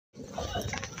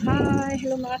Hi,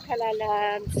 hello mga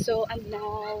kalalag. So I'm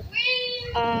now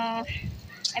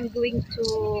I'm going to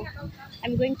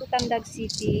Tandag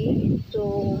City to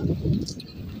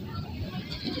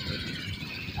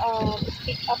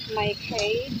pick up my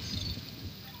kids.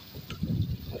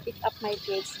 Pick up my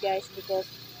kids, guys, because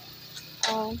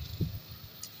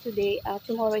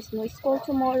tomorrow is no school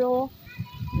tomorrow,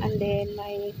 and then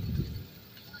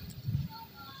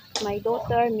my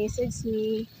daughter messaged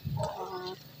me.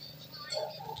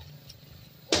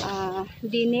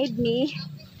 They need me.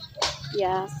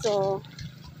 Yeah, so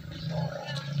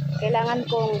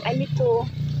I need to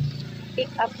pick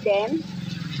up them.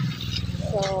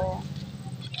 So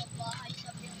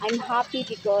I'm happy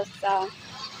because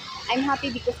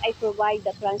I provide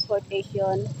the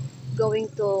transportation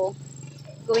going to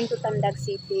Tandag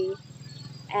City.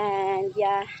 And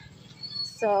yeah,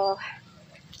 so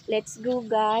let's go,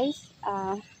 guys.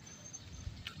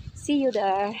 See you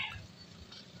there.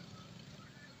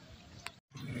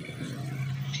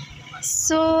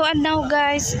 So and now,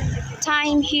 guys,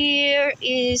 time here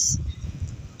is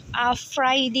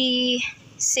Friday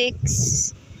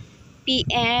 6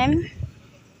 p.m.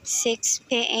 6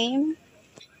 p.m.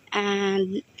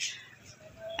 and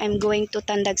I'm going to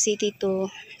Tandag City to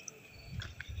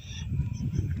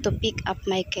pick up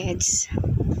my kids.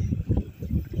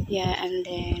 Yeah, and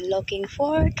then looking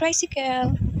for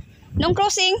tricycle. No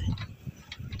crossing.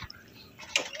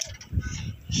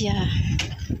 Yeah.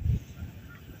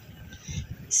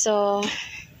 So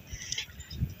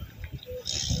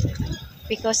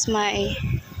because my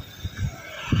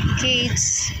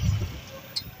kids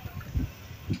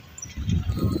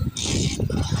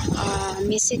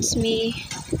message me.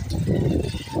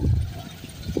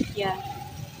 Yeah.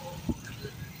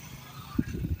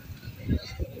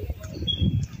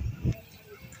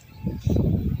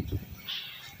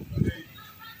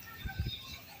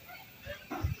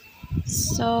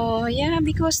 So yeah,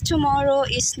 because tomorrow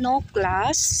is no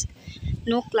class.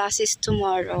 No classes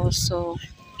tomorrow. So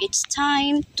it's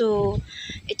time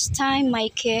my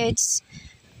kids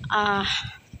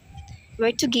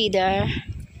we're together.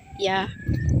 Yeah.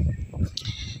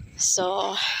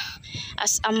 So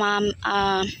as a mom,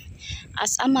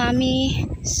 as a mommy,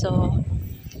 so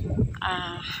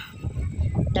uh,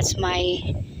 that's my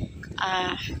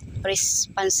uh,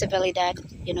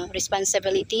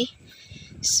 responsibility.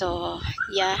 So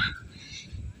yeah,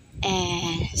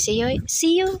 and see you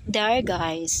there,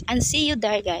 guys, and see you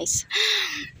there, guys.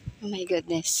 Oh my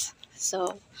goodness.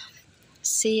 So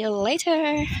see you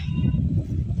later.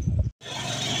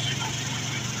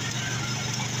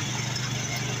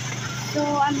 So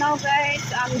and now, guys,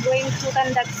 I'm going to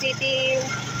Tandag City.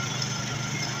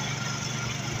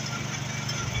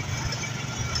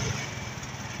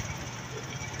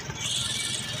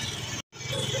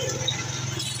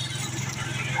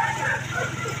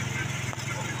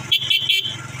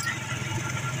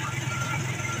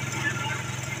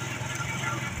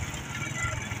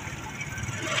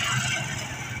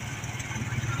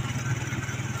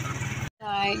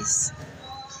 Guys,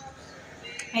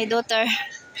 my daughter.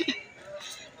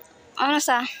 Ano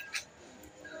sa?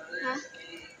 Ha?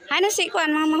 Ano si kuan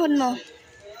mamahon mo?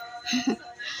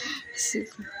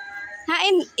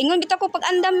 Hain, ingon bitaw ko pag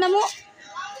andam na mo.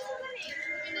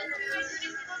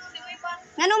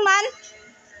 Ngano man?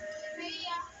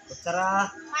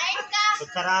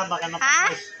 Kutsara baka Ha?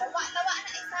 mapagos.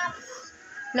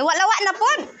 Lawa-lawa na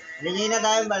pod. Lingin na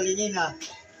tayo ba? Lingin na.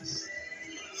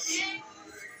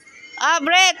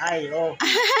 Brett. Ay, oh.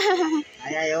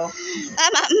 Ay, oh.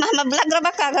 Ma-vlog ra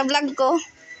ba ka? Ka-vlog ko.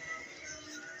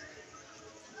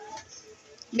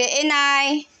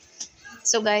 Beinay.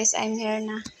 So guys, I'm here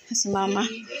na. Si mama.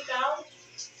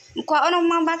 Kuha ng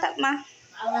mga bata, ma.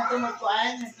 Ang ato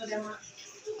magkuan, ato dama.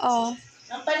 Oh.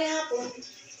 Ang panihapon.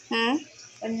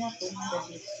 Panihapon.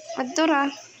 Adto ra.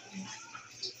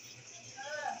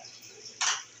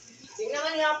 Di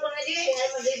naman hapon na di, ay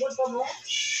maglibot pa mo.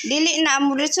 Dili na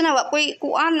amo diretso na wa koy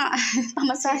kuan na.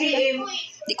 Pamasahe.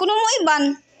 Di ko na mo iban.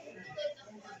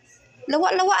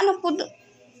 Lawa-lawa na pud.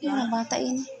 Yung bata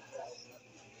ini.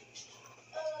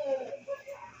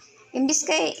 Imbis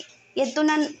kay yadto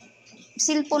na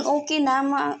cellphone okay na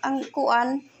ang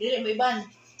kuan. Dili mo iban.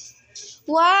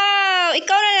 Wow,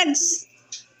 ikaw na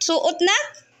nagsuot na?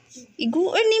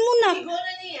 Iguan ni mo na. Igo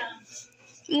na niya.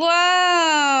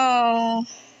 Wow.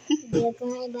 Dia pa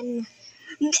nga iban na.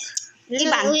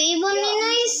 Iban. Iban ni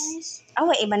nice.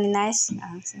 Awa, iban ni nice.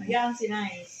 Yang si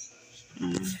Nice.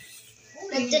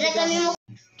 Nagtira kami mo.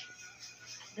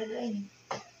 Dagay ni.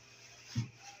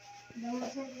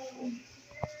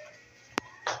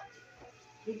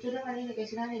 Dito na kanina kay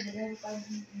sinanay, dagay pa ang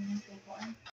kuan.